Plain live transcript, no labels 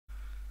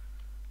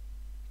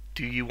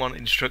Do you want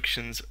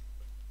instructions?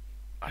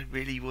 I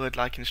really would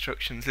like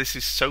instructions. This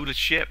is Solar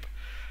Ship,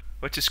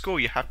 where to score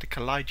you have to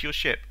collide your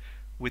ship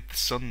with the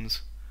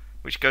sun's,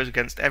 which goes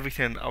against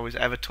everything I was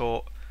ever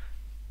taught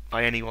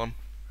by anyone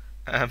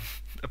um,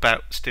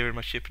 about steering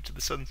my ship into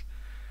the sun's.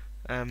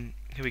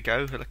 Here we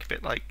go. They look a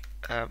bit like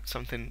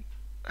something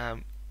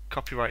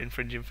copyright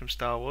infringing from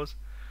Star Wars.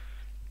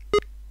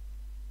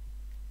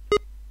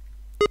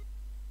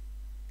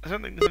 I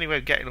don't think there's any way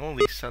of getting all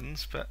these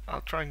suns, but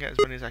I'll try and get as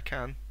many as I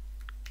can.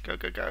 Go,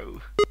 go,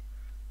 go!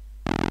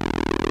 Is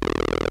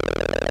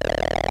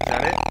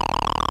that it?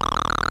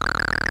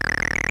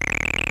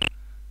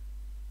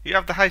 You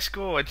have the high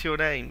score. Enter your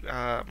name.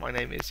 My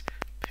name is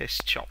Piss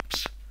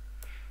Chops.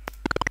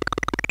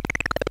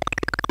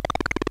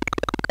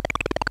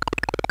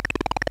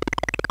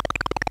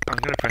 I'm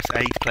going to press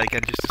A to play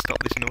again just to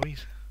stop this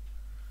noise.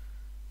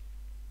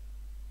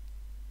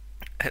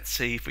 Let's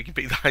see if we can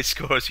beat the high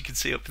score. As you can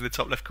see up in the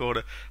top left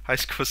corner, high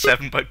score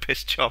 7 by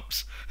Piss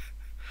Chops.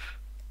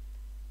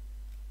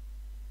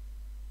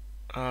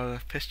 Oh,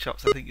 Piss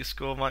Chops, I think your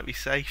score might be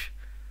safe.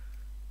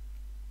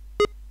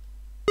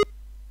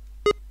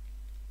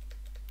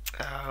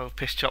 Oh,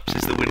 Piss Chops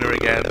is the winner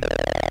again.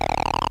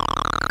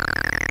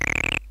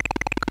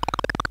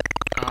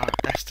 Ah,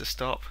 S to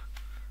stop.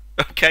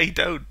 Okay,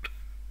 don't.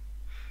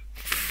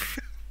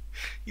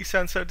 You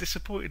sound so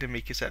disappointed in me,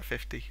 Cassette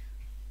 50.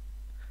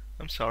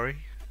 I'm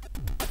sorry.